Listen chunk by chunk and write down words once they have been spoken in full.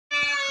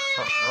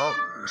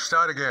Oh,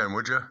 start again,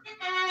 would you?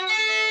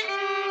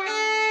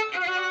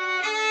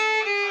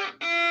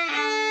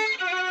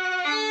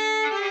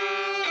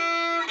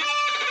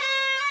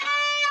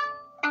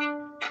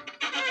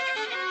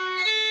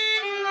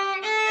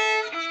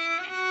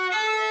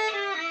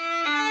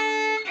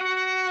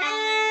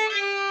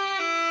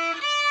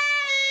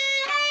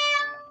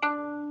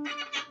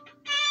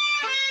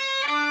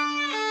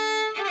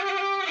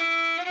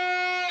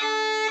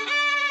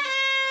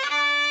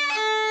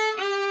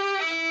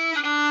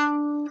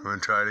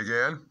 Want to try it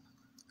again?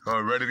 Oh,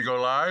 ready to go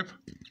live?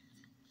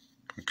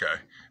 Okay,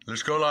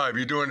 let's go live.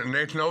 You doing an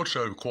eighth notes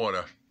or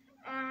quarter?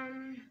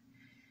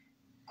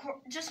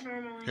 Just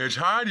normally. It's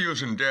hard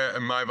using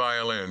my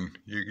violin,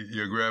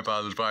 your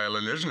grandfather's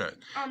violin, isn't it?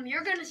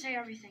 You're gonna say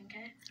everything,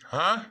 okay?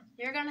 Huh?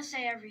 You're gonna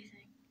say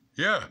everything.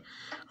 Yeah.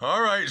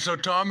 All right, so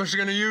Thomas is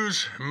gonna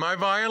use my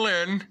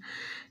violin,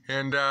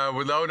 and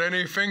without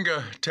any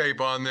finger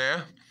tape on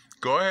there.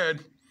 Go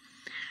ahead.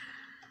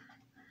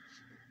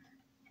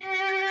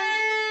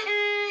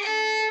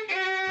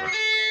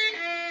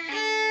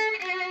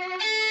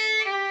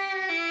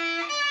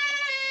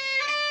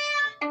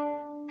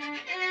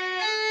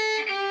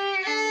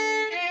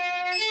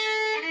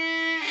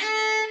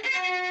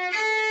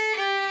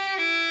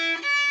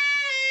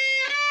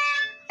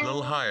 A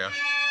little higher.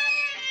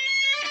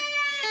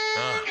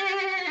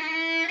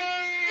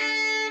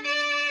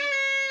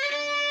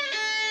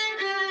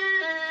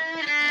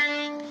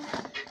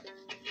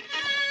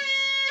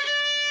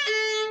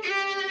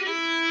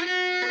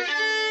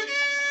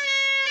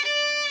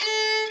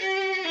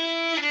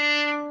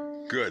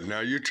 Good. Now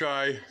you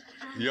try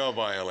your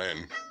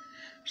violin.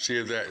 See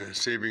if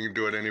you can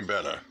do it any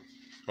better.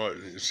 Or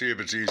see if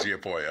it's easier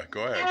for you.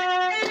 Go ahead.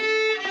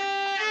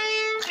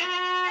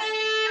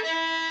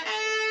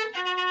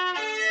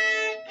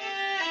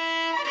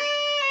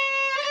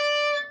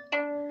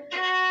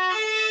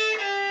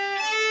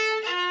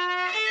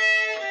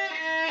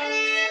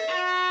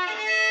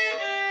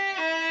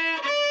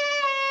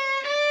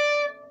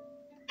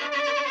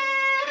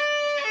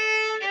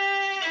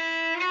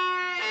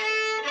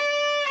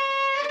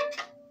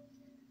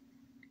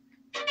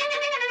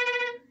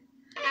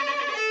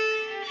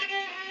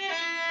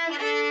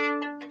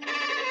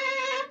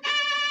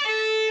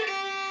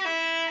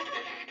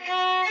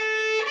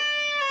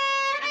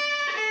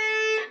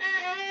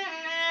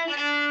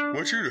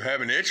 What you have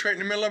an itch right in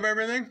the middle of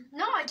everything?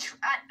 No,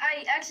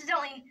 I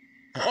accidentally.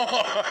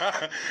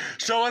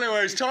 So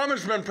anyways, Tom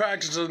has been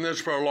practicing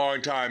this for a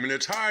long time, and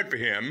it's hard for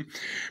him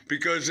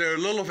because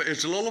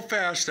it's a little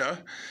faster.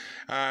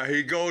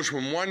 He goes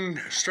from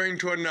one string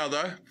to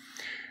another.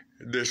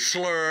 There's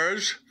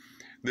slurs.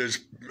 There's,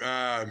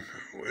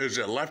 is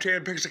it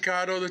left-hand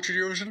pizzicato that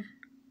you're using?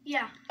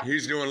 Yeah.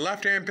 He's doing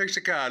left-hand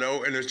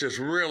pizzicato, and it's just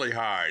really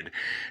hard.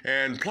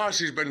 And plus,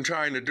 he's been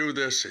trying to do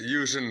this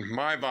using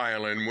my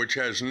violin, which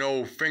has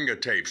no finger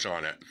tapes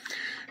on it.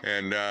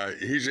 And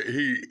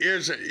he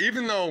is,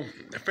 even though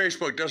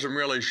Facebook doesn't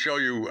really show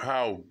you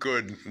how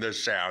good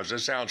this sounds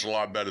a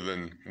lot better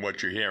than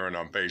what you're hearing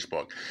on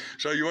Facebook.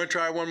 So you want to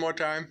try one more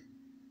time?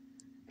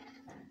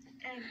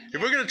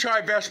 If we're going to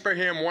try Vesper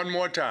Hymn one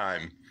more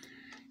time,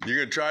 you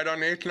going to try it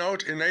on eighth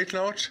notes, in eighth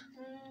notes?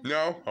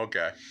 No?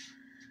 Okay.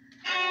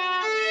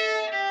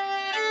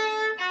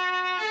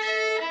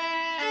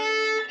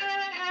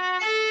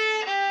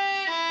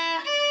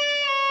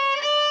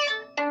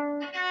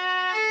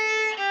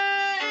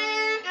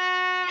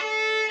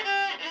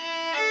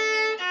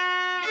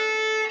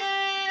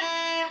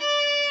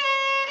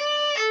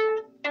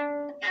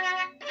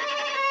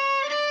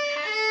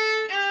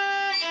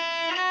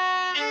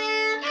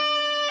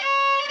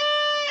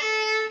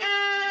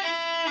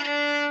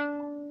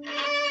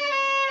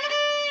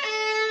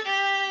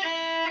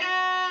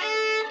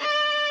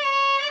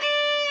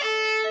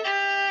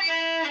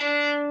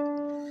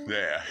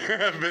 There.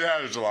 But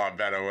that was a lot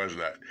better,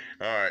 wasn't it?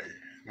 All right.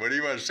 What do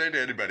you want to say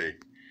to anybody?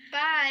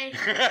 Bye.